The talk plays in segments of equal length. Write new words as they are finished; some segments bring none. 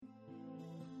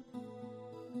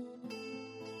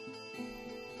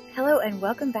Hello and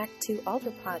welcome back to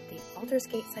AlderPod, the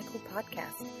Aldersgate Cycle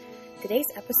podcast. Today's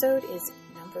episode is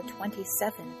number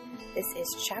 27. This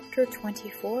is chapter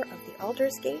 24 of the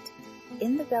Aldersgate,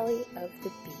 In the Belly of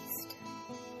the Beast.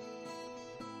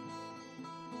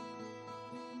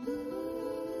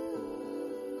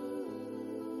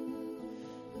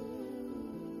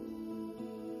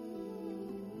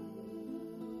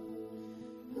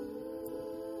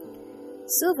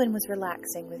 Sylvan was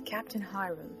relaxing with Captain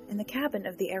Hiram in the cabin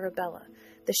of the Arabella,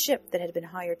 the ship that had been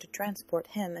hired to transport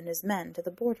him and his men to the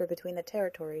border between the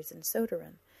territories and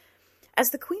Soderin. As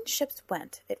the Queen's ships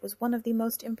went, it was one of the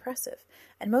most impressive,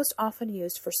 and most often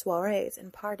used for soirees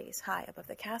and parties high above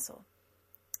the castle.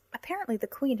 Apparently the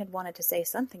Queen had wanted to say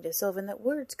something to Sylvan that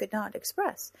words could not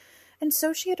express, and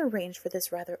so she had arranged for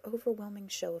this rather overwhelming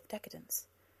show of decadence.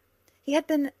 He had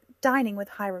been dining with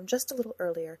Hiram just a little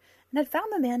earlier, and had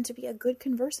found the man to be a good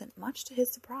conversant, much to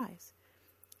his surprise.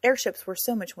 Airships were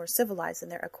so much more civilized than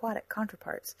their aquatic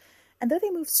counterparts, and though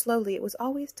they moved slowly, it was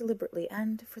always deliberately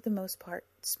and, for the most part,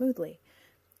 smoothly.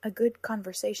 A good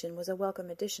conversation was a welcome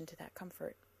addition to that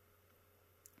comfort.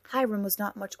 Hiram was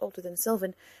not much older than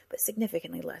Sylvan, but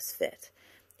significantly less fit.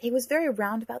 He was very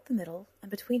round about the middle, and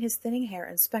between his thinning hair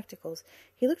and spectacles,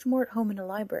 he looked more at home in a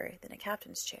library than a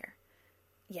captain's chair.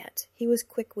 Yet he was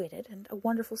quick-witted and a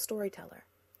wonderful storyteller.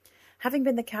 Having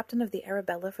been the captain of the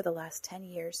Arabella for the last 10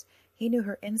 years, he knew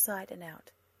her inside and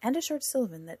out, and assured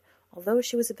Sylvan that, although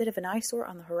she was a bit of an eyesore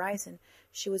on the horizon,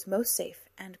 she was most safe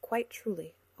and, quite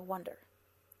truly, a wonder.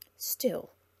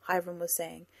 "Still," Hiram was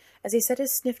saying, as he set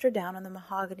his snifter down on the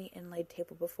mahogany inlaid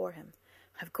table before him,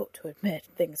 "I've got to admit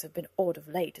things have been odd of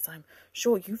late, as I'm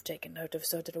sure you've taken note of,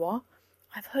 Sir Delois.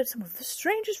 I've heard some of the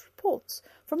strangest reports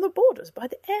from the borders by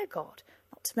the air guard,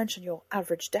 not to mention your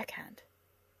average deckhand."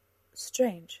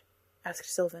 "Strange?" asked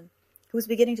Sylvan, who was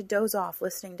beginning to doze off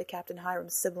listening to Captain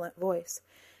Hiram's sibilant voice.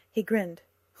 He grinned.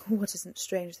 "What isn't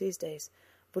strange these days?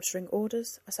 Butchering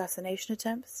orders, assassination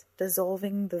attempts,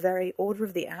 dissolving the very Order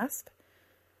of the Asp?"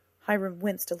 Hiram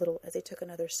winced a little as he took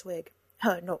another swig.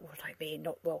 "Not what I mean,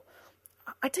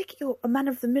 I take it you're a man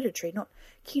of the military, not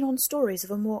keen on stories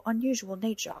of a more unusual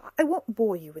nature. I won't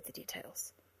bore you with the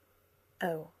details."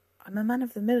 "Oh, I'm a man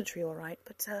of the military, all right,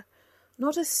 but,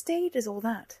 not as staid as all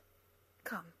that."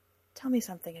 "Come, tell me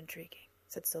something intriguing,"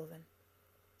 said Sylvan.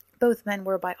 Both men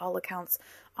were, by all accounts,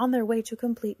 on their way to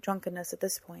complete drunkenness at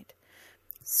this point.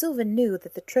 Sylvan knew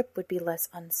that the trip would be less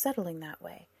unsettling that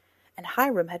way, and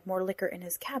Hiram had more liquor in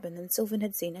his cabin than Sylvan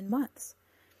had seen in months.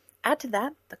 Add to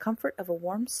that the comfort of a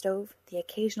warm stove, the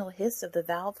occasional hiss of the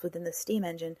valves within the steam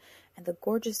engine, and the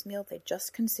gorgeous meal they'd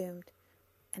just consumed,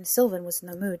 and Sylvan was in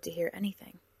the mood to hear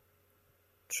anything.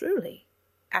 "Truly?"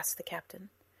 asked the captain.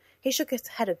 He shook his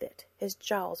head a bit, his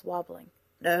jowls wobbling.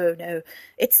 No,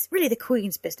 it's really the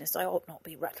Queen's business I ought not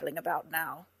be rattling about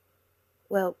now."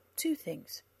 "Well, two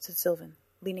things," said Sylvan,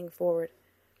 leaning forward.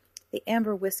 The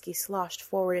amber whiskey sloshed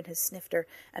forward in his snifter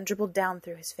and dribbled down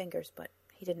through his fingers, but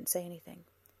he didn't say anything.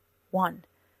 "One,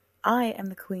 I am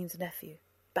the Queen's nephew.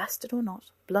 Bastard or not,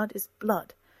 blood is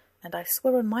blood, and I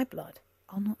swear on my blood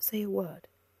I'll not say a word."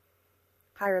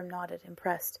 Hiram nodded,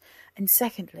 impressed. "And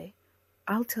secondly,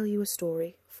 I'll tell you a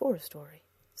story for a story,"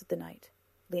 said the knight,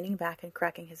 leaning back and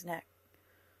cracking his neck.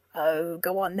 "Oh,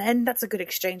 go on then, that's a good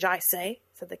exchange, I say,"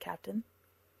 said the captain.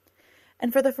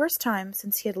 And for the first time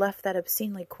since he had left that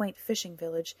obscenely quaint fishing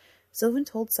village, Sylvan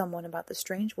told someone about the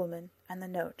strange woman and the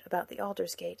note about the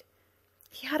Aldersgate.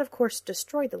 He had, of course,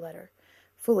 destroyed the letter.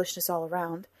 Foolishness all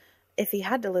around. If he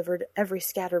had delivered every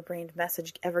scatterbrained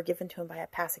message ever given to him by a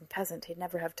passing peasant, he'd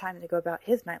never have time to go about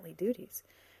his nightly duties.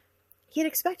 He had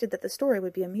expected that the story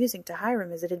would be amusing to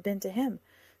Hiram as it had been to him.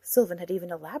 Sylvan had even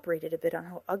elaborated a bit on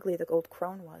how ugly the gold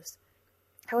crone was.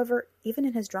 However, even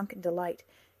in his drunken delight,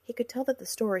 he could tell that the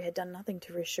story had done nothing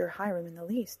to reassure Hiram in the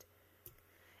least.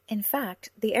 In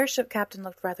fact, the airship captain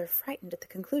looked rather frightened at the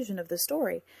conclusion of the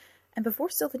story, and before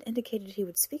Sylvan indicated he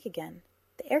would speak again,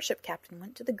 the airship captain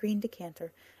went to the green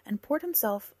decanter and poured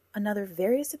himself another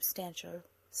very substantial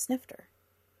snifter.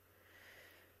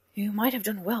 "You might have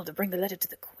done well to bring the letter to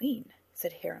the Queen,"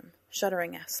 said Hiram,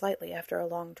 shuddering slightly after a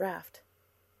long draught.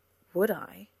 "Would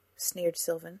I?" sneered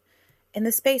Sylvan. In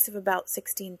the space of about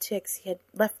 16 ticks he had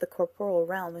left the corporal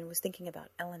realm and was thinking about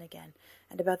Ellen again,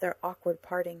 and about their awkward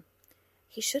parting.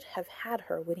 He should have had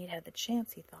her when he'd had the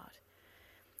chance, he thought.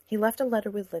 He left a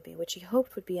letter with Libby, which he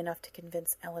hoped would be enough to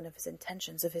convince Ellen of his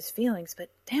intentions, of his feelings, but,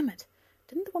 damn it,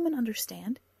 didn't the woman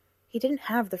understand? He didn't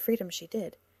have the freedom she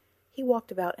did. He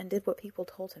walked about and did what people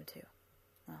told him to.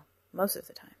 Well, most of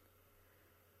the time.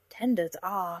 Tenders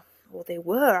are, or they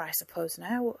were, I suppose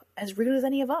now, as real as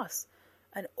any of us.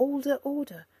 An older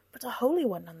order, But a holy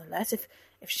one nonetheless, if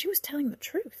she was telling the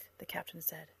truth, the captain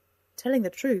said. Telling the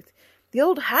truth? The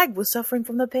old hag was suffering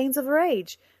from the pains of her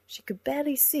age. She could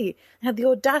barely see, and had the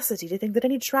audacity to think that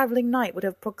any travelling knight would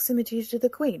have proximity to the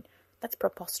Queen. That's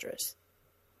preposterous.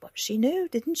 But she knew,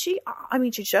 didn't she? I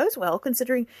mean, she chose well,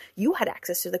 considering you had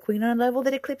access to the Queen on a level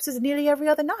that eclipses nearly every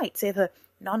other knight, save her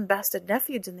non-bastard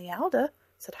nephews in the Alder,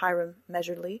 said Hiram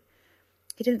measuredly.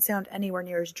 He didn't sound anywhere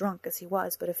near as drunk as he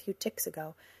was but a few ticks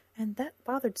ago, and that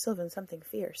bothered Sylvan something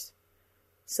fierce.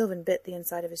 Sylvan bit the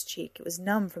inside of his cheek. It was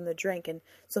numb from the drink, and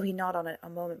so he gnawed on it a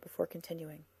moment before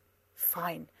continuing.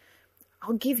 Fine,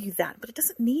 I'll give you that, but it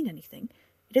doesn't mean anything.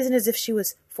 It isn't as if she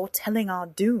was foretelling our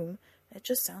doom. It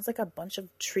just sounds like a bunch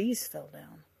of trees fell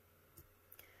down.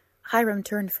 Hiram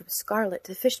turned from scarlet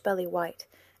to fish-belly white,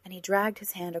 and he dragged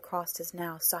his hand across his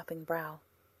now sopping brow.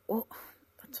 Well,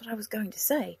 that's what I was going to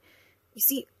say. You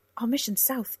see, our mission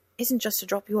south isn't just to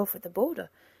drop you off at the border.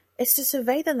 It's to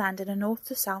survey the land in a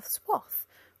north-to-south swath,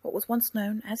 what was once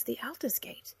known as the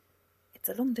Aldersgate. It's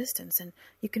a long distance, and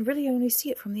you can really only see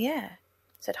it from the air,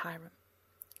 said Hiram.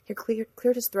 He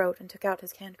cleared his throat and took out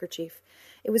his handkerchief.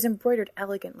 It was embroidered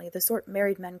elegantly, the sort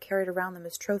married men carried around them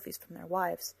as trophies from their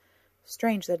wives.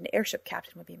 Strange that an airship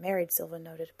captain would be married, Sylvan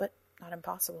noted, but not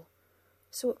impossible.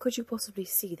 So what could you possibly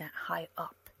see that high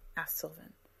up? Asked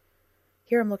Sylvan.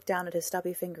 Hiram looked down at his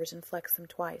stubby fingers and flexed them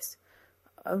twice.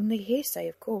 Only hearsay,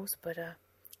 of course, but,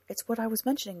 it's what I was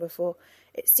mentioning before.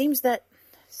 It seems that...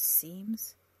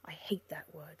 Seems? I hate that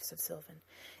word, said Sylvan.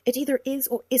 It either is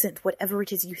or isn't whatever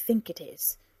it is you think it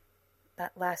is.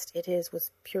 That last "it is"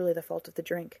 was purely the fault of the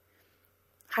drink.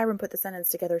 Hiram put the sentence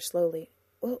together slowly.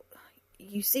 Well,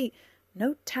 you see,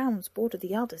 no towns border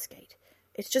the Aldersgate.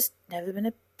 It's just never been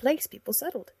a place people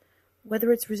settled.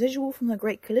 Whether it's residual from the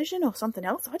Great Collision or something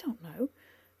else, I don't know.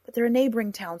 But there are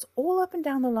neighbouring towns all up and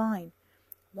down the line.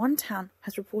 One town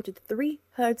has reported 3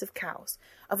 herds of cows,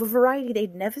 of a variety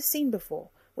they'd never seen before,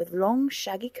 with long,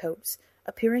 shaggy coats,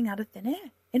 appearing out of thin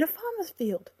air, in a farmer's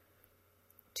field.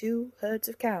 2 herds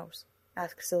of cows?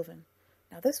 Asked Sylvan.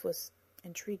 Now this was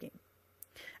intriguing.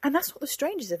 And that's what the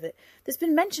strangest of it. There's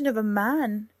been mention of a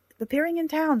man appearing in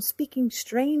town, speaking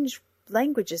strange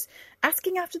languages,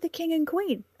 asking after the king and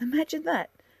queen. Imagine that.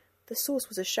 The source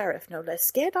was a sheriff, no less,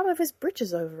 scared out of his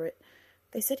britches over it.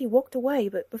 They said he walked away,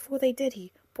 but before they did,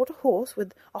 he bought a horse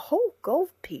with a whole gold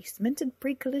piece, minted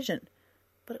pre-collision.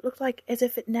 But it looked like as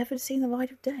if it never had seen the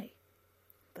light of day.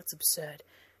 That's absurd.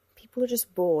 People are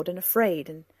just bored and afraid,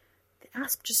 and the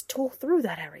asp just tore through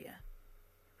that area.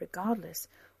 Regardless,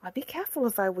 I'd be careful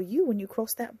if I were you when you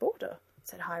cross that border,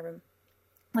 said Hiram.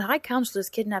 The High Counselor's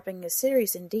kidnapping is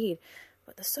serious indeed,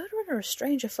 but the Soderin are a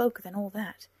stranger folk than all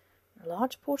that. A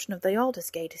large portion of the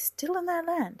Aldersgate is still in their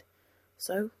land,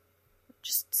 so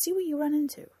just see what you run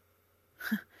into.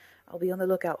 I'll be on the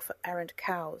lookout for errant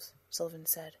cows, Sylvan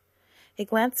said. He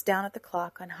glanced down at the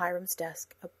clock on Hiram's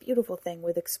desk, a beautiful thing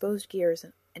with exposed gears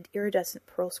and iridescent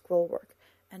pearl scrollwork,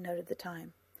 and noted the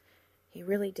time. He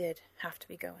really did have to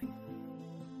be going.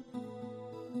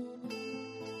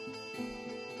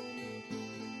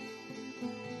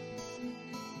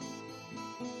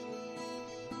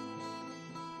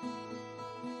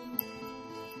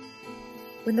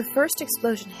 When the first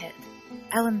explosion hit,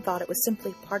 Ellen thought it was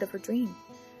simply part of her dream.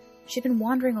 She'd been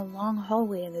wandering a long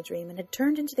hallway in the dream and had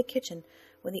turned into the kitchen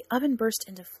when the oven burst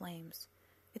into flames.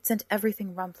 It sent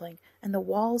everything rumbling, and the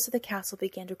walls of the castle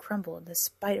began to crumble in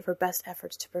spite of her best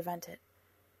efforts to prevent it.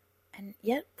 And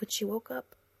yet, when she woke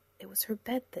up, it was her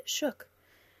bed that shook.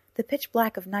 The pitch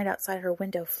black of night outside her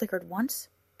window flickered once,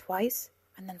 twice,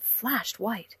 and then flashed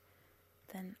white.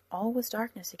 Then all was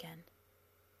darkness again.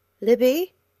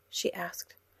 "Libby?" she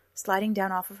asked, sliding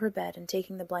down off of her bed and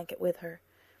taking the blanket with her.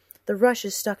 The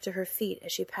rushes stuck to her feet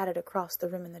as she padded across the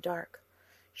room in the dark.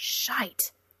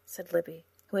 "Shite!" said Libby,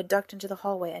 who had ducked into the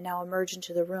hallway and now emerged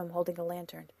into the room holding a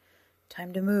lantern.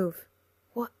 "Time to move."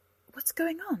 What's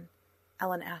going on?"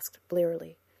 Ellen asked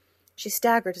blearily. She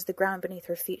staggered as the ground beneath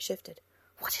her feet shifted.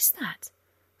 "What is that?"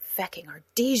 "Fecking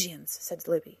Ardesians," said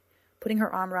Libby, putting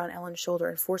her arm around Ellen's shoulder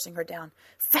and forcing her down.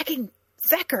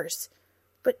 "Feckers!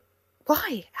 But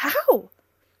why? How?"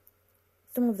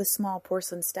 Some of the small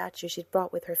porcelain statues she'd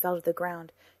brought with her fell to the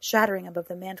ground, shattering above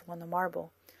the mantel on the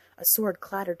marble. A sword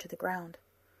clattered to the ground.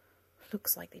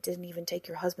 "Looks like they didn't even take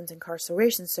your husband's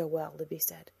incarceration so well," Libby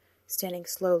said, standing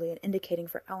slowly and indicating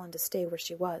for Ellen to stay where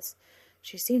she was.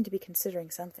 She seemed to be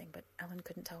considering something, but Ellen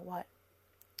couldn't tell what.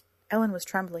 Ellen was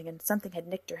trembling, and something had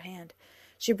nicked her hand.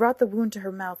 She brought the wound to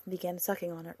her mouth and began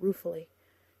sucking on it ruefully.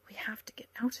 "We have to get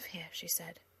out of here," she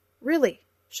said. "Really?"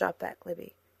 shot back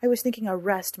Libby. "I was thinking a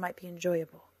rest might be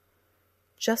enjoyable."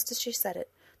 Just as she said it,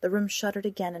 the room shuddered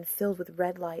again and filled with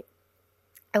red light.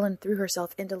 Ellen threw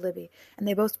herself into Libby, and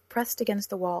they both pressed against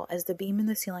the wall as the beam in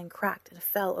the ceiling cracked and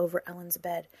fell over Ellen's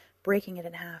bed, breaking it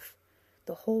in half.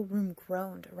 The whole room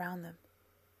groaned around them.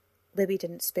 Libby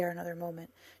didn't spare another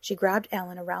moment. She grabbed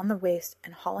Ellen around the waist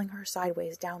and hauling her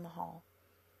sideways down the hall.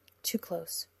 Too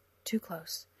close, too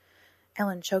close.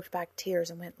 Ellen choked back tears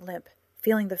and went limp,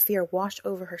 feeling the fear wash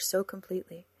over her so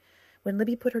completely. When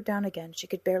Libby put her down again, she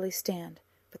could barely stand,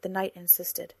 but the knight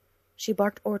insisted. She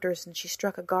barked orders, and she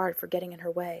struck a guard for getting in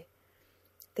her way.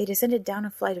 They descended down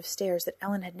a flight of stairs that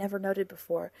Ellen had never noted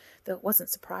before, though it wasn't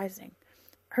surprising.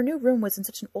 Her new room was in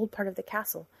such an old part of the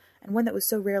castle, and one that was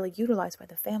so rarely utilized by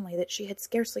the family, that she had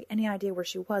scarcely any idea where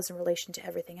she was in relation to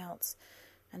everything else.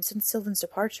 And since Sylvan's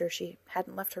departure, she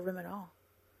hadn't left her room at all.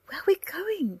 "Where are we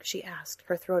going?" she asked,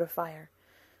 her throat afire.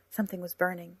 Something was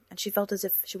burning, and she felt as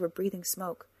if she were breathing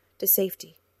smoke. "To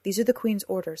safety. These are the Queen's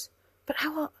orders." "But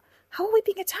how are we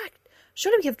being attacked?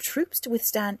 Surely we have troops to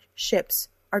withstand—" "Ships.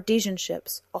 Ardesian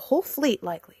ships. A whole fleet,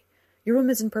 likely. Your room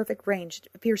is in perfect range.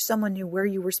 It appears someone knew where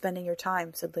you were spending your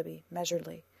time," said Libby,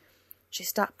 measuredly. She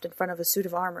stopped in front of a suit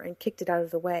of armor and kicked it out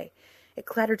of the way. It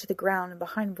clattered to the ground, and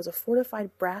behind was a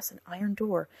fortified brass and iron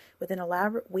door with an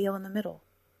elaborate wheel in the middle.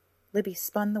 Libby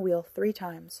spun the wheel 3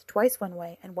 times, twice one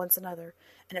way and once another,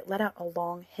 and it let out a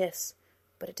long hiss,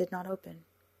 but it did not open.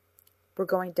 "We're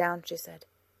going down," she said.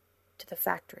 "To the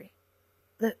factory."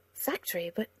 "The factory?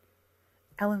 But—"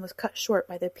 Ellen was cut short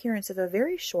by the appearance of a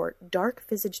very short,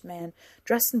 dark-visaged man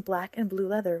dressed in black and blue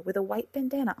leather with a white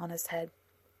bandana on his head.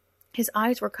 His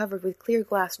eyes were covered with clear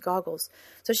glass goggles,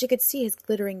 so she could see his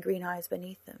glittering green eyes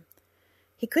beneath them.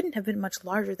 He couldn't have been much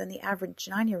larger than the average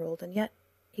 9-year-old, and yet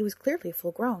he was clearly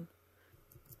full-grown.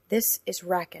 "This is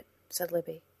Racket," said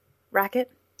Libby.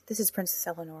 "Racket, this is Princess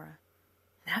Eleonora."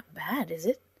 "That bad, is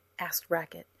it?" asked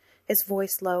Racket, his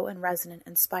voice low and resonant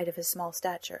in spite of his small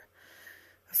stature.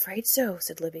 "Afraid so,"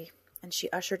 said Libby, and she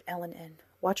ushered Ellen in.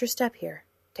 "Watch your step here.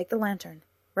 Take the lantern.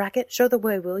 Racket, show the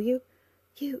way, will you?"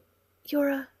 You're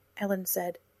a—" Ellen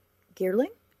said.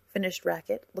 "Gearling?" finished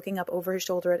Racket, looking up over his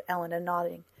shoulder at Ellen and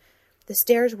nodding. The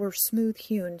stairs were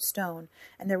smooth-hewn stone,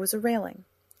 and there was a railing.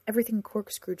 Everything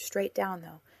corkscrewed straight down,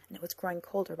 though, and it was growing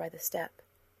colder by the step.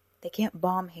 "They can't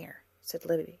bomb here," said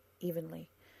Libby, evenly.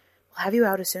 "We'll have you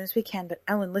out as soon as we can, but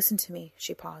Ellen, listen to me."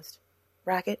 She paused.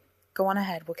 "Racket, go on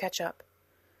ahead. We'll catch up."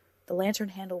 The lantern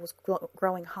handle was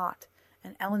growing hot,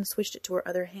 and Ellen switched it to her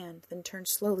other hand, then turned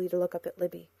slowly to look up at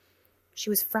Libby. She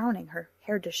was frowning, her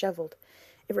hair disheveled.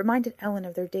 It reminded Ellen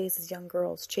of their days as young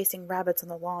girls, chasing rabbits on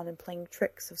the lawn and playing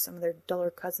tricks of some of their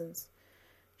duller cousins.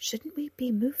 "Shouldn't we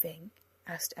be moving?"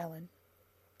 asked Ellen.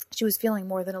 She was feeling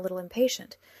more than a little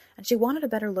impatient, and she wanted a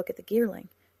better look at the Gearling.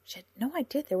 She had no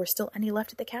idea there were still any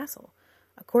left at the castle.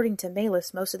 According to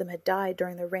Malus, most of them had died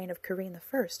during the reign of Kareen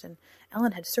I, and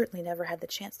Ellen had certainly never had the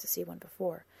chance to see one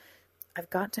before. "I've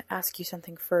got to ask you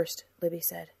something first," Libby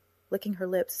said, licking her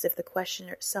lips as if the question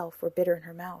itself were bitter in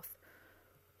her mouth.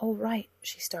 "All right,"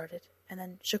 she started, and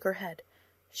then shook her head.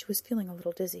 She was feeling a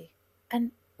little dizzy.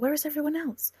 "And where is everyone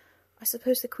else? I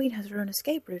suppose the Queen has her own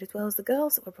escape route as well as the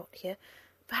girls that were brought here.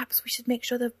 Perhaps we should make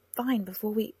sure they're fine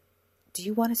before we—" "Do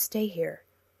you want to stay here?"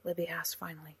 Libby asked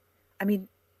finally. "I mean,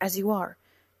 as you are.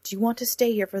 Do you want to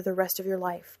stay here for the rest of your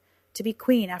life? To be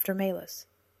queen after Malus?"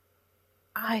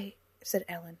 said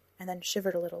Ellen, and then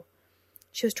shivered a little.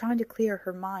 She was trying to clear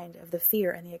her mind of the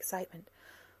fear and the excitement.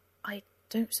 "I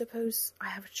don't suppose I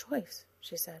have a choice,"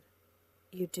 she said.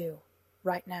 "You do.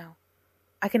 Right now.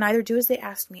 I can either do as they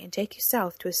asked me and take you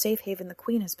south to a safe haven the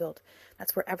Queen has built.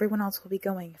 That's where everyone else will be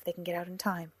going if they can get out in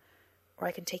time. Or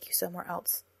I can take you somewhere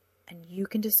else, and you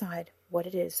can decide what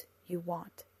it is you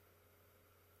want."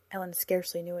 Ellen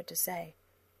scarcely knew what to say.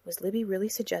 Was Libby really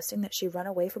suggesting that she run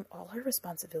away from all her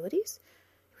responsibilities?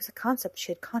 It was a concept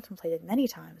she had contemplated many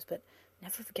times, but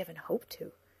never given hope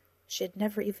to. She had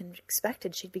never even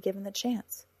expected she'd be given the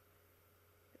chance.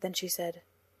 Then she said,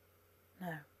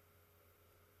 "No,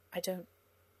 I don't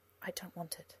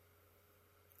want it."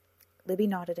 Libby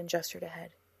nodded and gestured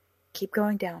ahead. "Keep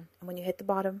going down, and when you hit the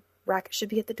bottom, Racket should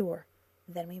be at the door.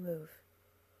 Then we move."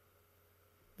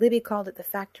 Libby called it the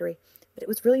factory, but it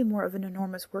was really more of an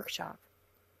enormous workshop.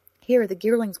 Here the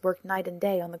Gearlings worked night and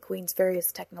day on the Queen's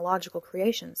various technological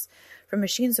creations, from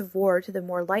machines of war to the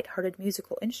more light-hearted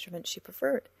musical instruments she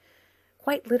preferred.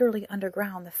 Quite literally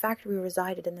underground, the factory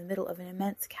resided in the middle of an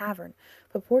immense cavern,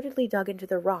 purportedly dug into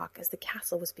the rock as the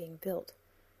castle was being built.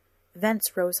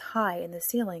 Vents rose high in the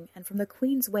ceiling, and from the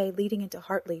Queen's Way leading into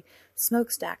Hartley,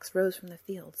 smokestacks rose from the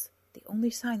fields, the only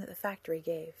sign that the factory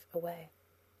gave away.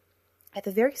 At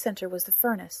the very center was the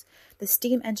furnace, the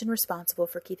steam engine responsible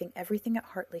for keeping everything at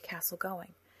Hartley Castle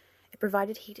going. It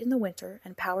provided heat in the winter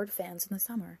and powered fans in the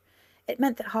summer. It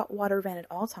meant that hot water ran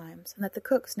at all times, and that the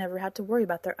cooks never had to worry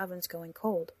about their ovens going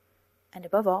cold. And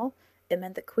above all, it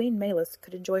meant that Queen Malus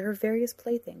could enjoy her various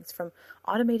playthings, from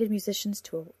automated musicians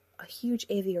to a huge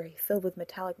aviary filled with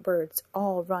metallic birds,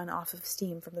 all run off of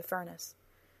steam from the furnace.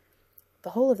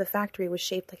 The whole of the factory was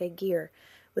shaped like a gear,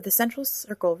 with a central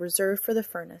circle reserved for the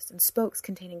furnace and spokes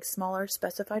containing smaller,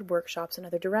 specified workshops in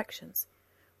other directions.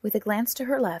 With a glance to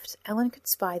her left, Ellen could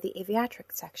spy the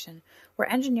aviatric section,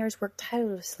 where engineers worked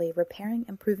tirelessly repairing,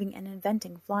 improving, and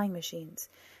inventing flying machines.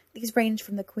 These ranged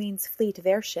from the Queen's fleet of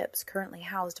airships currently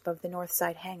housed above the north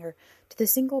side hangar to the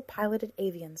single-piloted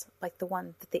avions like the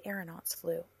one that the aeronauts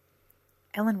flew.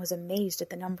 Ellen was amazed at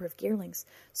the number of gearlings,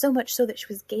 so much so that she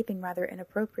was gaping rather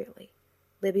inappropriately.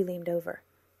 Libby leaned over.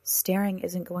 "Staring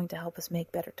isn't going to help us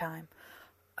make better time."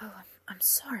 "Oh, I'm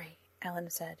sorry," Ellen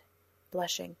said,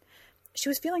 blushing. She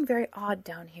was feeling very odd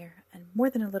down here, and more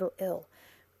than a little ill.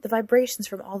 The vibrations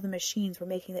from all the machines were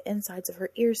making the insides of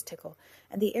her ears tickle,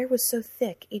 and the air was so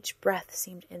thick each breath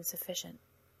seemed insufficient.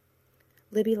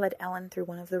 Libby led Ellen through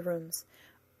one of the rooms,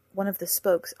 one of the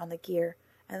spokes on the gear,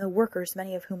 and the workers,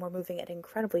 many of whom were moving at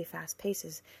incredibly fast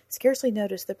paces, scarcely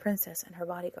noticed the princess and her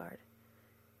bodyguard.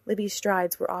 Libby's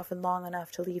strides were often long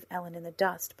enough to leave Ellen in the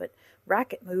dust, but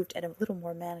Racket moved at a little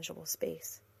more manageable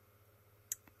space.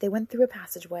 They went through a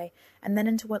passageway, and then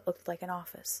into what looked like an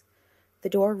office. The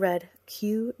door read,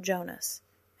 "Q. Jonas,"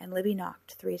 and Libby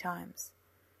knocked 3 times.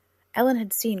 Ellen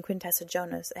had seen Quintessa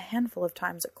Jonas a handful of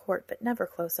times at court, but never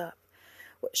close up.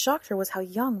 What shocked her was how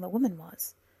young the woman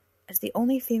was. As the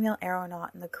only female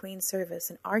aeronaut in the Queen's service,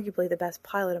 and arguably the best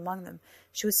pilot among them,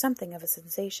 she was something of a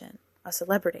sensation, a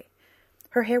celebrity.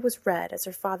 Her hair was red, as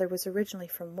her father was originally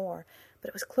from Moor, but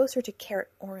it was closer to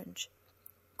carrot orange.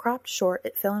 Cropped short,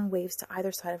 it fell in waves to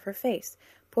either side of her face,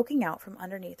 poking out from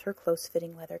underneath her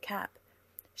close-fitting leather cap.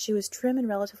 She was trim and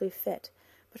relatively fit,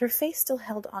 but her face still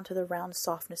held onto the round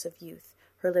softness of youth,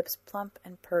 her lips plump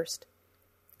and pursed.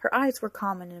 Her eyes were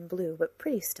common and blue, but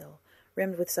pretty still,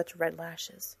 rimmed with such red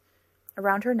lashes.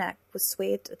 Around her neck was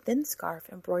swathed a thin scarf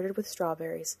embroidered with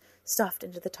strawberries, stuffed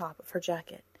into the top of her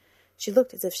jacket. She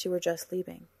looked as if she were just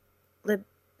leaving.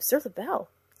 "Sir Lebel,"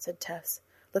 said Tess,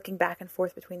 looking back and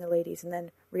forth between the ladies, and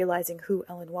then realizing who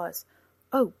Ellen was.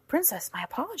 "Oh, Princess, my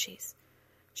apologies."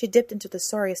 She dipped into the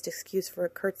sorriest excuse for a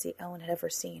curtsy Ellen had ever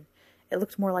seen. It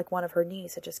looked more like one of her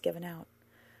knees had just given out.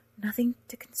 "Nothing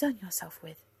to concern yourself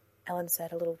with," Ellen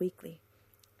said a little weakly.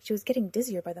 She was getting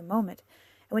dizzier by the moment,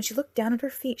 and when she looked down at her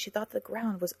feet she thought the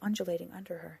ground was undulating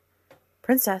under her.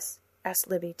 "Princess," asked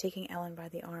Libby, taking Ellen by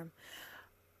the arm.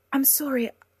 "I'm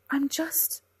sorry, I'm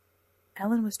just—"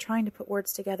 Ellen was trying to put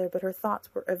words together, but her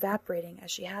thoughts were evaporating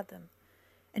as she had them.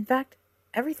 In fact,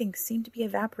 everything seemed to be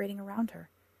evaporating around her,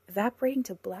 evaporating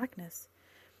to blackness.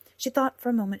 She thought for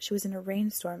a moment she was in a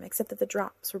rainstorm, except that the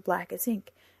drops were black as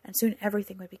ink, and soon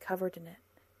everything would be covered in it.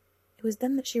 It was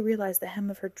then that she realized the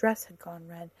hem of her dress had gone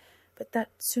red, but that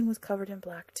soon was covered in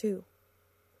black too.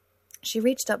 She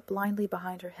reached up blindly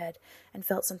behind her head and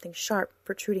felt something sharp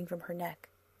protruding from her neck,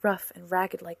 rough and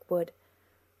ragged like wood.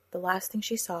 The last thing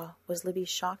she saw was Libby's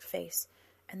shocked face,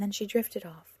 and then she drifted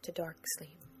off to dark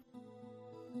sleep.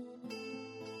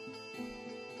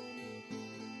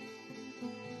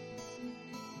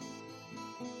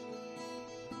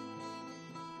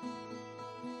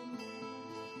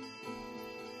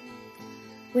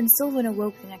 When Sylvan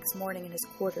awoke the next morning in his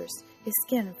quarters, his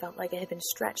skin felt like it had been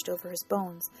stretched over his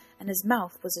bones, and his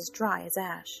mouth was as dry as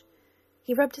ash.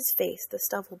 He rubbed his face, the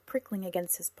stubble prickling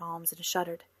against his palms, and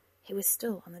shuddered. He was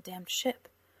still on the damned ship.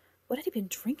 What had he been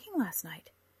drinking last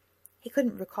night? He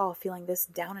couldn't recall feeling this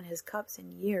down in his cups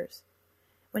in years.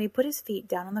 When he put his feet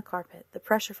down on the carpet, the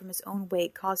pressure from his own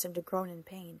weight caused him to groan in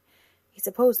pain. He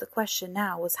supposed the question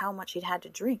now was how much he'd had to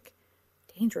drink.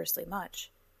 Dangerously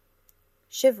much.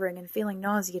 Shivering and feeling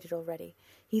nauseated already,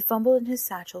 he fumbled in his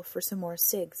satchel for some more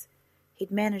cigs. He'd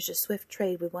managed a swift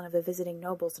trade with one of the visiting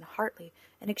nobles in Hartley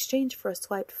in exchange for a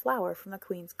swiped flower from the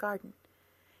Queen's garden.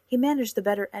 He managed the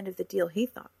better end of the deal, he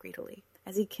thought greedily,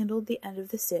 as he kindled the end of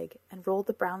the cig and rolled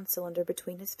the brown cylinder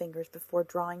between his fingers before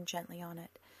drawing gently on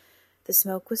it. The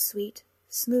smoke was sweet,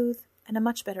 smooth, and a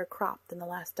much better crop than the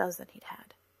last dozen he'd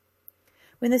had.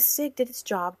 When the cig did its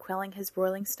job quelling his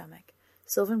roiling stomach,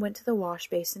 Sylvan went to the wash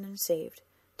basin and saved,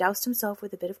 doused himself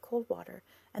with a bit of cold water,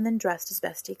 and then dressed as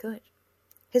best he could.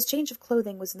 His change of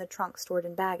clothing was in the trunk stored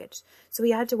in baggage, so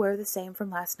he had to wear the same from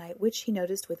last night, which, he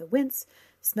noticed with a wince,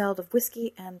 smelled of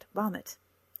whiskey and vomit.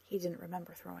 He didn't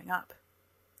remember throwing up.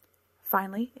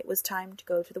 Finally, it was time to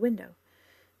go to the window.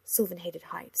 Sylvan hated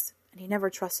heights, and he never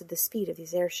trusted the speed of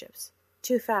these airships.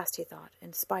 Too fast, he thought,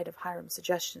 in spite of Hiram's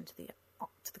suggestion to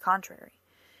the contrary.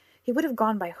 He would have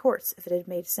gone by horse if it had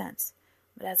made sense.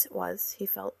 but as it was, he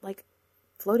felt like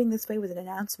floating this way was an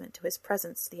announcement to his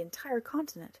presence to the entire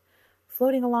continent,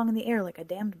 floating along in the air like a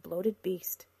damned bloated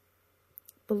beast.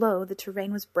 Below, the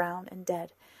terrain was brown and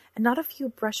dead, and not a few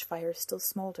brush fires still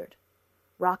smoldered.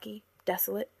 Rocky,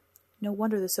 desolate, no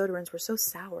wonder the Soderans were so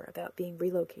sour about being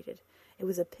relocated. It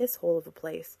was a piss-hole of a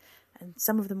place, and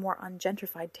some of the more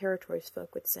ungentrified territories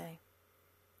folk would say.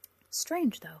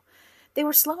 Strange, though. They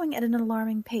were slowing at an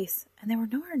alarming pace, and they were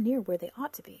nowhere near where they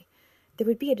ought to be. There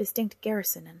would be a distinct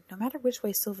garrison, and no matter which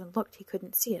way Sylvan looked, he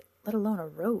couldn't see it, let alone a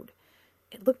road.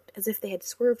 It looked as if they had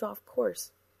swerved off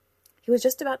course. He was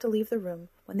just about to leave the room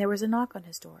when there was a knock on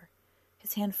his door.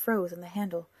 His hand froze on the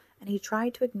handle, and he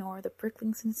tried to ignore the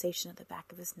prickling sensation at the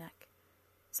back of his neck.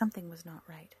 Something was not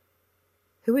right.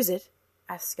 "Who is it?"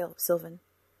 asked Sylvan.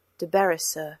 "De Barris,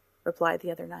 sir," replied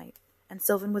the other knight, and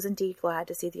Sylvan was indeed glad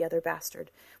to see the other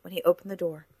bastard when he opened the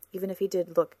door, even if he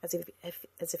did look as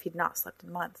if he'd not slept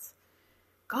in months.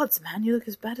 "Gods, man, you look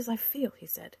as bad as I feel," he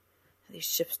said. "These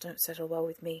ships don't settle well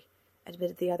with me,"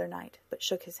 admitted the other knight, but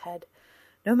shook his head.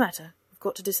 "No matter, we've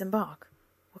got to disembark.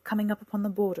 We're coming up upon the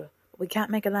border, but we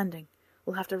can't make a landing.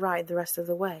 We'll have to ride the rest of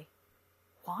the way."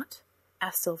 "What?"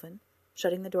 asked Sylvan,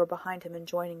 shutting the door behind him and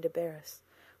joining de Barris.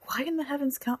 "Why in the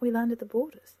heavens can't we land at the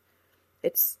borders?"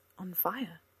 "It's on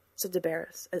fire," said de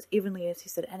Barris, as evenly as he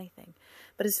said anything,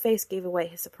 but his face gave away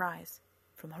his surprise.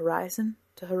 "From horizon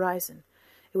to horizon.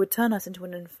 It would turn us into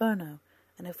an inferno,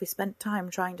 and if we spent time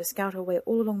trying to scout our way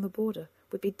all along the border,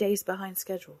 we'd be days behind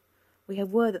schedule. We have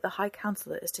word that the High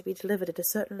Counselor is to be delivered at a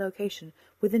certain location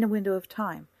within a window of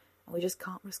time, and we just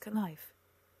can't risk a life."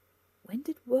 "When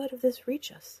did word of this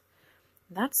reach us?"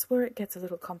 "That's where it gets a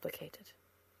little complicated."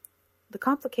 The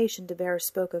complication de Barris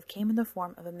spoke of came in the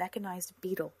form of a mechanized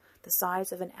beetle the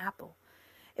size of an apple.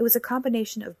 It was a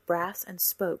combination of brass and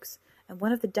spokes, and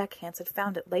one of the deckhands had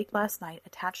found it late last night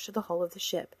attached to the hull of the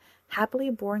ship, happily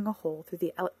boring a hole through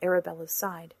the Arabella's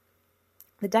side.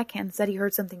 The deckhand said he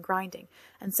heard something grinding,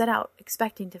 and set out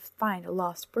expecting to find a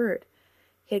lost bird.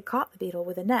 He had caught the beetle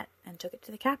with a net, and took it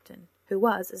to the captain, who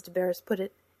was, as de Barris put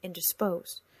it,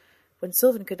 indisposed. When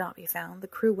Sylvan could not be found, the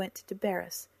crew went to de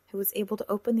Barris, who was able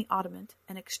to open the ottoman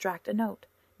and extract a note,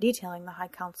 detailing the High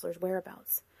Counselor's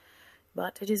whereabouts.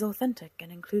 But it is authentic,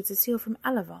 and includes a seal from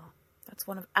Alavar, that's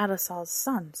one of Adasal's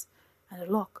sons, and a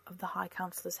lock of the High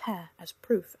Counselor's hair as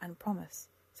proof and promise,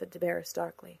 said de Barris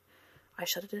darkly. "I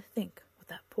shudder to think what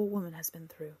that poor woman has been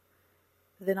through."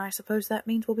 "Then I suppose that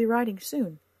means we'll be riding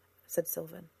soon," said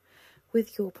Sylvan.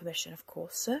 "With your permission, of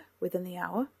course, sir, within the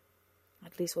hour.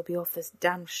 At least we'll be off this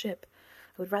damned ship.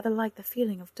 I would rather like the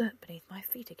feeling of dirt beneath my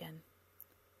feet again."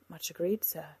 "Much agreed,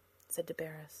 sir," said de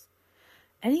Barris.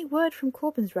 "Any word from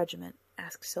Corbin's regiment?"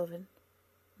 asked Sylvan.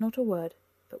 "Not a word,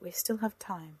 but we still have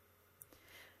time."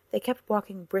 They kept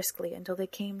walking briskly until they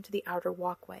came to the outer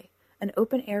walkway, an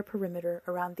open-air perimeter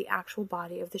around the actual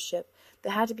body of the ship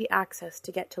that had to be accessed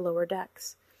to get to lower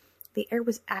decks. The air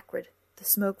was acrid, the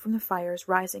smoke from the fires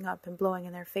rising up and blowing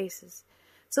in their faces.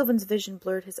 Sylvan's vision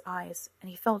blurred his eyes, and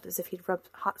he felt as if he'd rubbed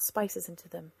hot spices into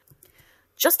them.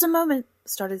 "Just a moment,"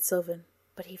 started Sylvan,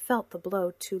 but he felt the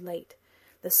blow too late.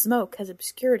 The smoke had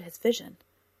obscured his vision.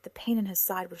 The pain in his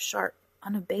side was sharp,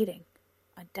 unabating.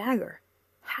 A dagger.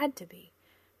 Had to be.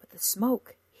 But the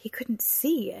smoke, he couldn't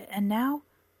see, and now...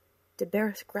 De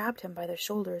Barris grabbed him by the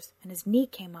shoulders, and his knee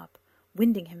came up,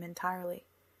 winding him entirely.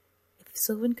 If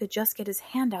Sylvan could just get his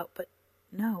hand out, but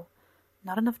no,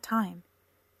 not enough time.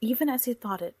 Even as he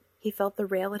thought it, he felt the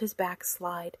rail at his back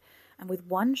slide, and with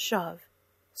one shove,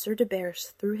 Sir de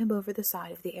Barris threw him over the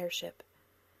side of the airship.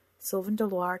 Sylvan de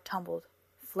Loire tumbled,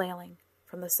 flailing,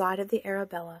 from the side of the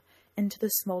Arabella into the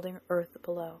smoldering earth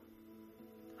below.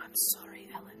 "I'm sorry,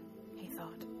 Ellen," he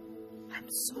thought. "I'm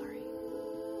sorry."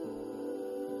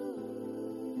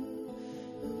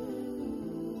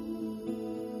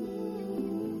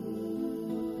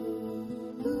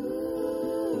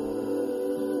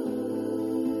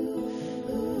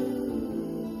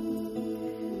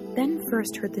 Ben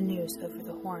first heard the news over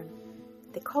the horn.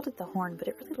 They called it the horn, but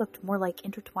it really looked more like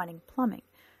intertwining plumbing,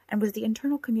 and was the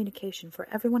internal communication for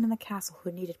everyone in the castle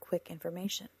who needed quick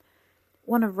information.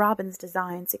 One of Robin's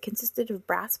designs, it consisted of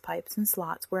brass pipes and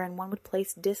slots wherein one would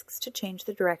place discs to change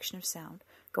the direction of sound,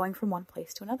 going from one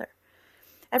place to another.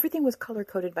 Everything was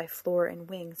color-coded by floor and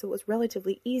wing, so it was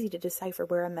relatively easy to decipher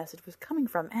where a message was coming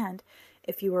from and,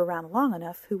 if you were around long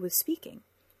enough, who was speaking.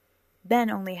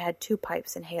 Ben only had 2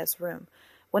 pipes in Hea's room,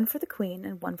 one for the Queen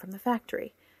and one from the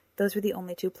factory. Those were the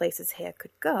only 2 places Hea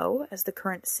could go, as the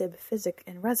current Sib Physic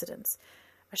in residence.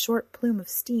 A short plume of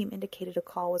steam indicated a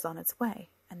call was on its way,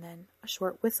 and then a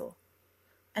short whistle.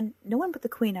 And no one but the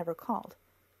Queen ever called.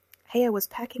 Hea was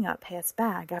packing up Hea's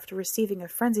bag after receiving a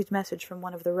frenzied message from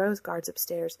one of the rose guards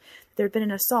upstairs that there had been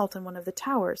an assault on one of the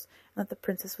towers and that the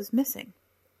princess was missing.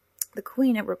 The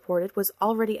queen, it reported, was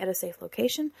already at a safe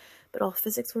location, but all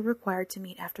physics were required to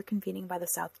meet after convening by the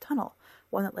south tunnel,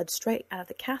 one that led straight out of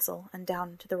the castle and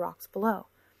down to the rocks below.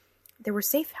 There were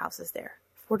safe houses there,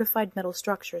 fortified metal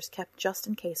structures kept just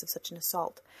in case of such an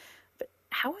assault. But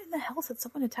how in the hell had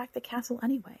someone attacked the castle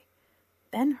anyway?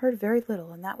 Ben heard very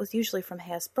little, and that was usually from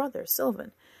Hea's brother,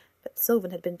 Sylvan. But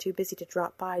Sylvan had been too busy to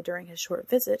drop by during his short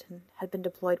visit, and had been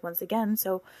deployed once again,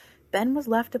 so Ben was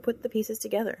left to put the pieces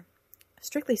together.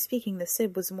 Strictly speaking, the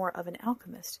Sib was more of an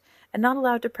alchemist, and not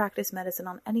allowed to practice medicine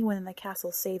on anyone in the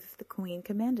castle save if the queen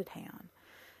commanded Heian.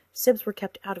 Sibs were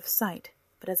kept out of sight,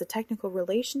 but as a technical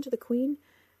relation to the queen,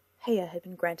 Hea had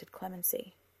been granted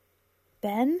clemency.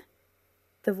 Ben?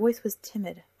 The voice was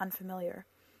timid, unfamiliar.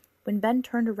 When Ben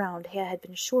turned around, Hea had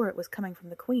been sure it was coming from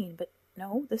the queen, but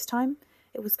no, this time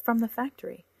it was from the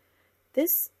factory.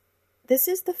 This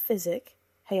is the physic,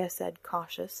 Hea said,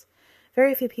 cautious.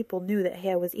 Very few people knew that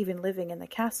Hea was even living in the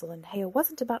castle, and Hea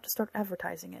wasn't about to start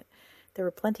advertising it. There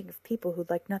were plenty of people who'd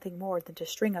like nothing more than to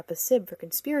string up a Sib for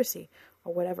conspiracy,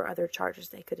 or whatever other charges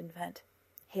they could invent.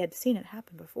 He had seen it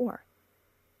happen before.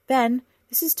 Ben,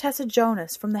 this is Tessa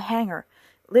Jonas from the hangar.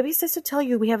 Libby says to tell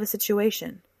you we have a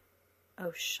situation.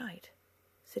 Oh, shite.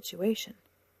 Situation.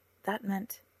 That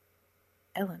meant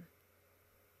Ellen.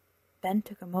 Ben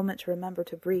took a moment to remember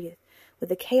to breathe. With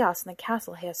the chaos in the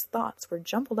castle, Hea's thoughts were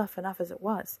jumbled up enough as it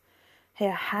was. Hea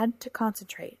had to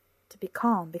concentrate, to be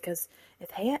calm, because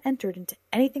if Hea entered into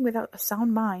anything without a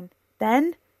sound mind...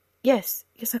 Ben? Yes,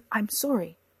 I'm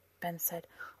sorry, Ben said.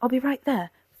 I'll be right there,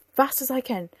 fast as I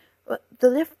can. But the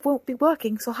lift won't be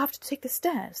working, so I'll have to take the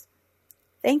stairs.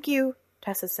 Thank you,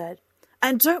 Tessa said.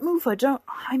 And don't move her,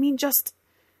 just...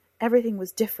 Everything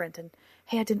was different, and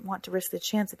Hea didn't want to risk the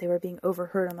chance that they were being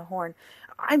overheard on the horn.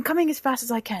 I'm coming as fast as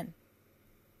I can.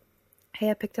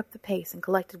 Hea picked up the pace and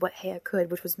collected what Hea could,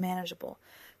 which was manageable.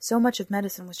 So much of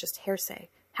medicine was just hearsay.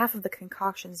 Half of the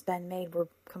concoctions Ben made were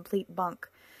complete bunk.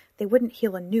 They wouldn't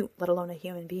heal a newt, let alone a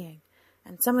human being.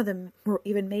 And some of them were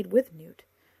even made with newt.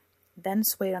 Ben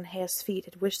swayed on Hea's feet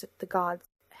and wished that the gods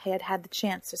had had the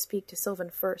chance to speak to Sylvan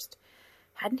first.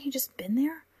 Hadn't he just been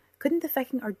there? Couldn't the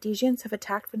fecking Ardesians have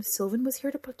attacked when Sylvan was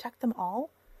here to protect them all?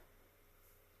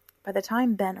 By the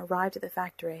time Ben arrived at the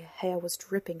factory, Hea was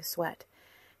dripping sweat.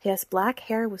 Hea's black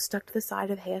hair was stuck to the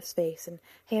side of Hea's face, and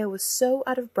Hea was so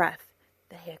out of breath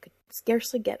that Hea could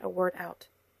scarcely get a word out.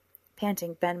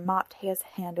 Panting, Ben mopped Hea's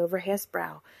hand over Hea's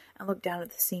brow and looked down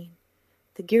at the scene.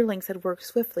 The Gearlings had worked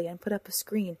swiftly and put up a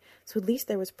screen, so at least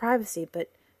there was privacy, but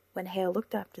when Hea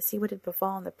looked up to see what had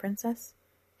befallen the princess,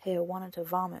 Hea wanted to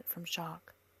vomit from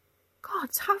shock.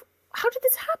 Gods, how did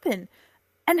this happen?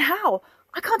 And how?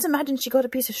 I can't imagine she got a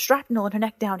piece of shrapnel in her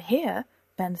neck down here,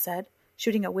 Ben said,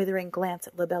 shooting a withering glance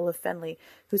at Labella Fenley,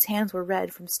 whose hands were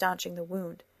red from staunching the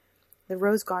wound. The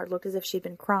Rose Guard looked as if she had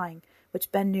been crying,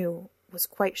 which Ben knew was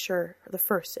quite sure the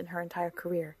first in her entire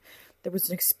career. There was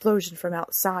an explosion from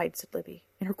outside, said Libby,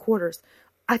 in her quarters.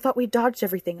 I thought we dodged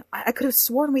everything. I could have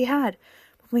sworn we had.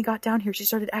 When we got down here, she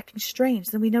started acting strange.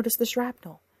 Then we noticed the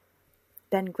shrapnel.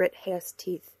 Ben grit Hea's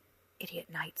teeth. Idiot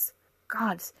knights.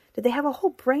 Gods, did they have a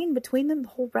whole brain between them, the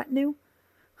whole retinue?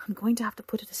 I'm going to have to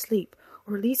put it to sleep,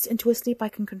 or at least into a sleep I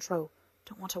can control.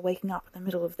 Don't want her waking up in the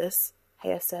middle of this,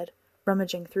 Hea said,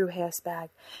 rummaging through Hea's bag.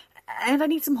 And I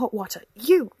need some hot water.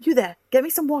 You there, get me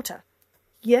some water.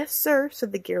 Yes, sir,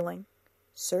 said the Gearling.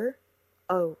 Sir?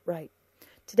 Oh, right.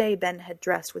 Today Ben had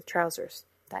dressed with trousers.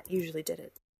 That usually did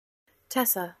it.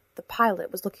 Tessa, the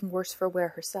pilot, was looking worse for wear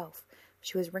herself.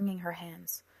 She was wringing her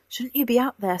hands. Shouldn't you be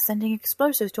out there sending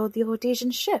explosives toward the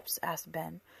Ardesian ships? Asked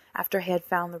Ben, after he had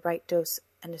found the right dose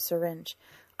and a syringe.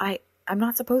 I'm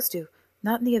not supposed to.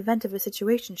 Not in the event of a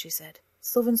situation, she said.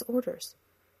 Sylvan's orders.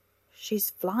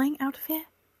 She's flying out of here?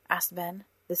 Asked Ben,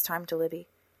 this time to Libby.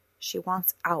 She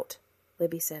wants out,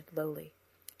 Libby said lowly.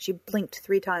 She blinked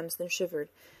 3 times, then shivered.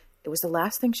 It was the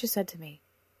last thing she said to me.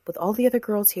 With all the other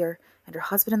girls here, and her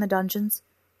husband in the dungeons,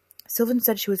 Sylvan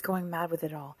said she was going mad with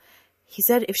it all. He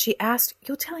said if she asked,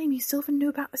 you'll tell him Sylvan knew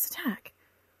about this attack.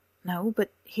 No, but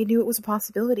he knew it was a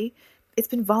possibility. It's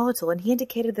been volatile, and he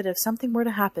indicated that if something were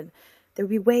to happen, there would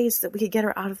be ways that we could get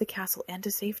her out of the castle and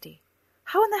to safety.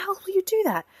 How in the hell will you do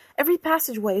that? Every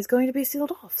passageway is going to be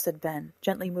sealed off, said Ben,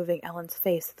 gently moving Ellen's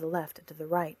face to the left and to the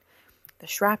right. The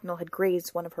shrapnel had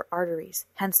grazed one of her arteries,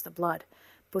 hence the blood,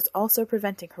 but was also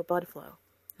preventing her blood flow.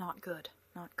 Not good.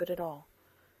 Not good at all.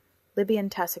 Libby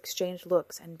and Tess exchanged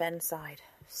looks, and Ben sighed.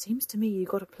 Seems to me you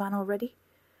got a plan already.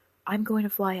 I'm going to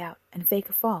fly out and fake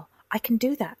a fall. I can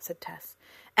do that, said Tess.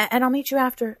 And I'll meet you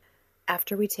after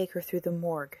After we take her through the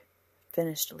morgue,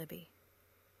 finished Libby.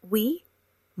 We?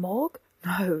 Morgue?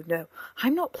 No,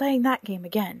 I'm not playing that game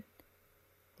again.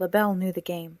 LaBelle knew the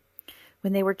game.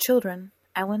 When they were children,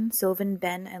 Ellen, Sylvan,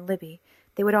 Ben, and Libby,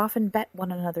 they would often bet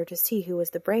one another to see who was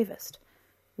the bravest.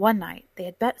 One night, they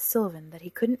had bet Sylvan that he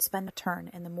couldn't spend a turn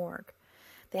in the morgue.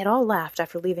 They had all laughed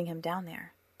after leaving him down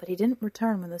there, but he didn't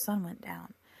return when the sun went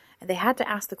down, and they had to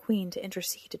ask the Queen to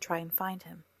intercede to try and find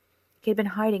him. He had been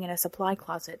hiding in a supply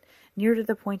closet, near to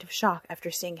the point of shock after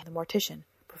seeing the mortician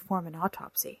perform an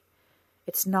autopsy.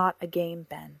 It's not a game,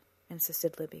 Ben,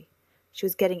 insisted Libby. She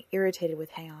was getting irritated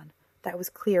with Haon. That was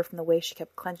clear from the way she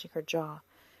kept clenching her jaw.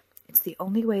 It's the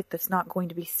only way that's not going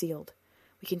to be sealed.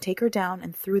 We can take her down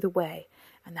and through the way,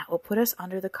 and that will put us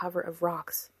under the cover of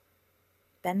rocks.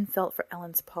 Ben felt for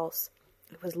Ellen's pulse.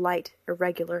 It was light,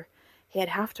 irregular. He'd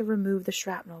have to remove the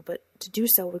shrapnel, but to do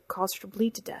so would cause her to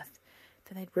bleed to death.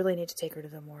 Then they'd really need to take her to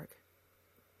the morgue.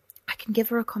 I can give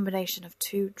her a combination of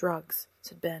 2 drugs,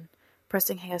 said Ben,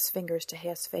 pressing Haya's fingers to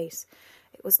Haya's face.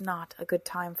 It was not a good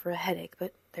time for a headache,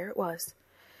 but there it was.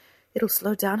 It'll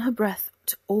slow down her breath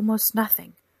to almost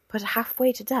nothing, put her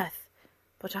halfway to death.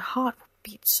 But her heart will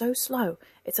beat so slow,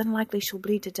 it's unlikely she'll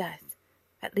bleed to death,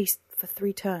 at least for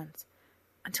 3 turns.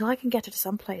 Until I can get her to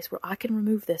some place where I can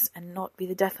remove this and not be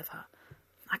the death of her.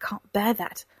 I can't bear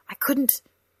that. I couldn't.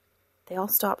 They all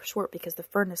stopped short because the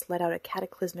furnace let out a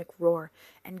cataclysmic roar,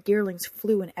 and gearlings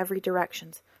flew in every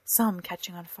direction, some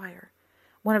catching on fire.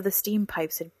 One of the steam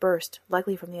pipes had burst,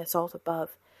 likely from the assault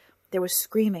above. There was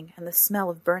screaming and the smell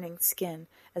of burning skin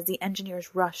as the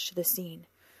engineers rushed to the scene.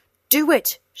 "Do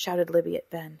it!" shouted Libby at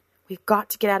Ben. "We've got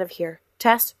to get out of here.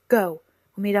 Tess, go.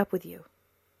 We'll meet up with you."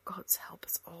 "God's help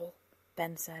us all,"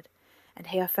 Ben said, and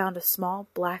Haya found a small,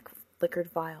 black,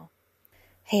 liquored vial.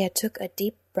 Haya took a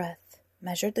deep breath,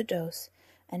 measured the dose,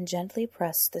 and gently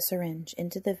pressed the syringe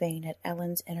into the vein at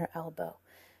Ellen's inner elbow,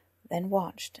 then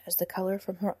watched as the color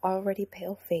from her already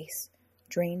pale face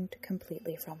drained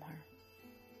completely from her.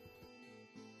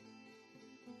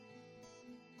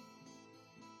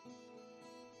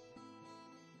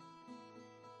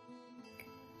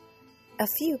 A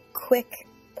few quick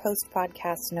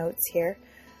post-podcast notes here.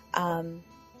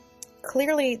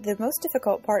 Clearly, the most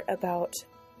difficult part about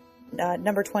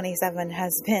number 27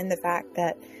 has been the fact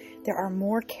that there are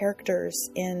more characters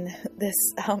in this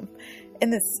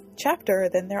chapter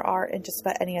than there are in just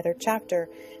about any other chapter,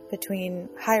 between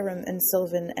Hiram and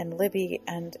Sylvan and Libby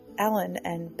and Ellen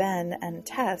and Ben and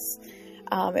Tess.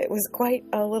 It was quite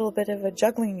a little bit of a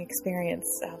juggling experience,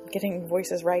 getting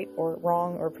voices right or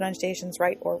wrong, or pronunciations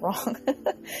right or wrong.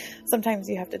 Sometimes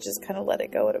you have to just kind of let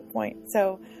it go at a point.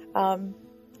 So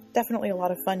definitely a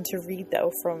lot of fun to read,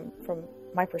 though, from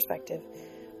my perspective.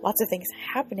 Lots of things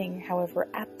happening, however,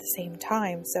 at the same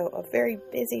time. So a very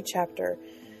busy chapter.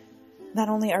 Not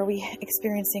only are we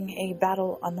experiencing a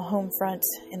battle on the home front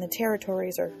in the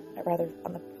territories, or rather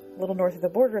on the little north of the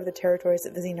border of the territories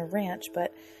at the Xena Ranch,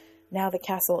 but now the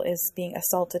castle is being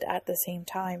assaulted at the same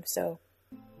time. So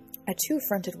a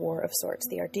 2-fronted war of sorts.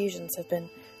 The Ardesians have been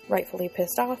rightfully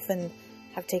pissed off and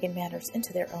have taken matters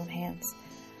into their own hands.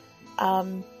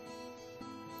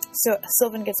 So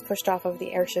Sylvan gets pushed off of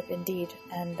the airship indeed,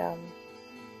 and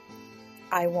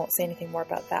I won't say anything more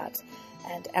about that.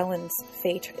 And Ellen's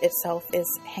fate itself is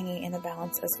hanging in the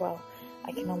balance as well.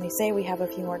 I can only say we have a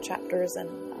few more chapters, and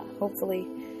hopefully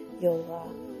you'll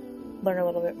learn a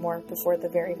little bit more before the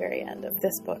very, very end of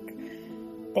this book.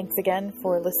 Thanks again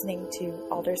for listening to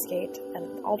Aldersgate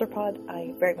and Alderpod.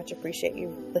 I very much appreciate you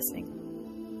listening.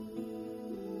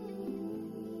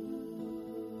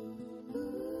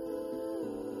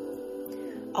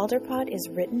 Alderpod is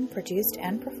written, produced,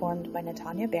 and performed by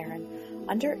Natanya Barron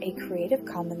under a Creative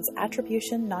Commons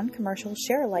Attribution Non-Commercial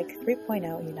Share-alike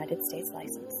 3.0 United States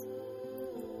license.